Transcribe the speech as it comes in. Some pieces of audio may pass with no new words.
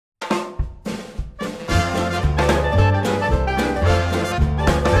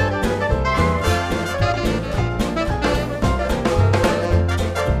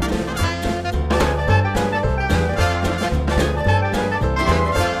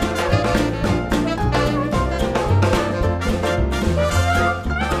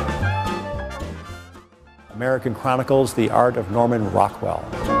American Chronicles, The Art of Norman Rockwell.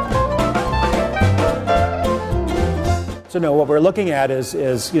 So no, what we're looking at is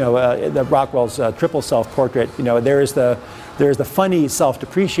the Rockwell's triple self-portrait. There's the funny,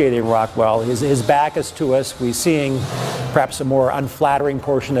 self-depreciating Rockwell. His back is to us. We're seeing perhaps a more unflattering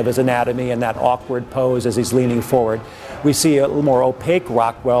portion of his anatomy and that awkward pose as he's leaning forward. We see a little more opaque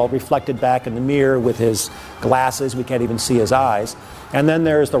Rockwell reflected back in the mirror with his glasses. We can't even see his eyes. And then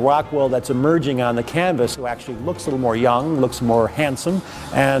there's the Rockwell that's emerging on the canvas, who actually looks a little more young, looks more handsome,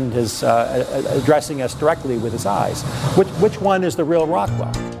 and is addressing us directly with his eyes. Which one is the real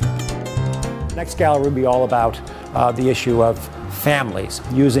Rockwell? The next gallery will be all about the issue of families,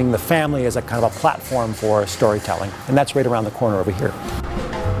 using the family as a kind of a platform for storytelling. And that's right around the corner over here.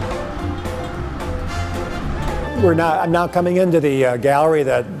 I'm now coming into the gallery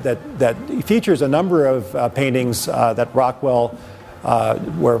that features a number of paintings that Rockwell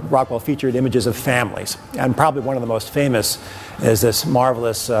where Rockwell featured images of families. And probably one of the most famous is this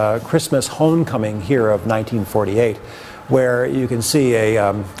marvelous Christmas homecoming here of 1948, where you can see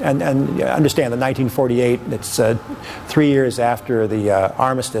and understand that 1948, it's 3 years after the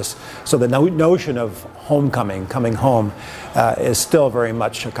armistice, so the notion of homecoming, coming home, is still very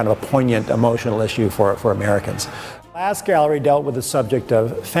much a kind of a poignant emotional issue for Americans. The last gallery dealt with the subject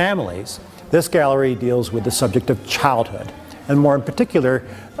of families. This gallery deals with the subject of childhood, and more in particular,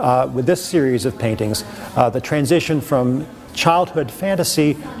 with this series of paintings, the transition from childhood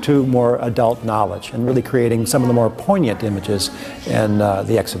fantasy to more adult knowledge, and really creating some of the more poignant images in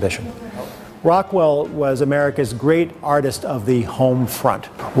the exhibition. Rockwell was America's great artist of the home front.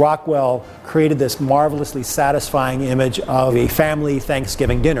 Rockwell created this marvelously satisfying image of a family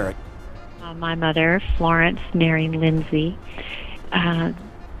Thanksgiving dinner. My mother, Florence Mary Lindsay,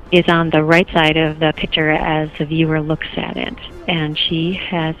 is on the right side of the picture as the viewer looks at it, and she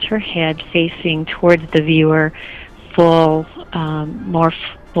has her head facing towards the viewer more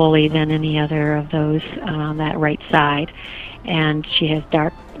fully than any other of those on that right side, and she has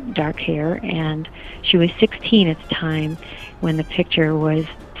dark hair, and she was 16 at the time when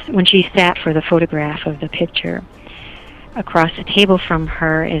she sat for the photograph of the picture. Across the table from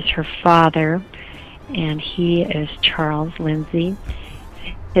her is her father, and he is Charles Lindsay.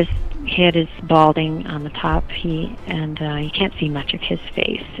 His head is balding on the top, you can't see much of his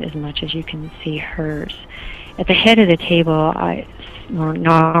face as much as you can see hers. At the head of the table,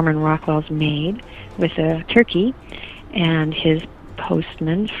 Norman Rockwell's maid with a turkey, and his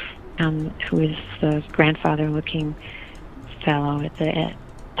postman, who is the grandfather-looking fellow at the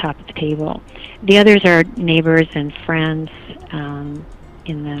top of the table. The others are neighbors and friends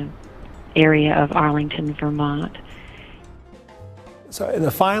in the area of Arlington, Vermont. So in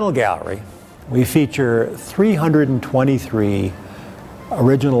the final gallery, we feature 323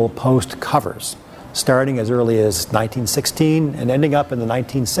 original post covers, starting as early as 1916 and ending up in the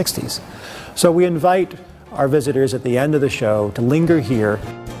 1960s. So we invite our visitors at the end of the show to linger here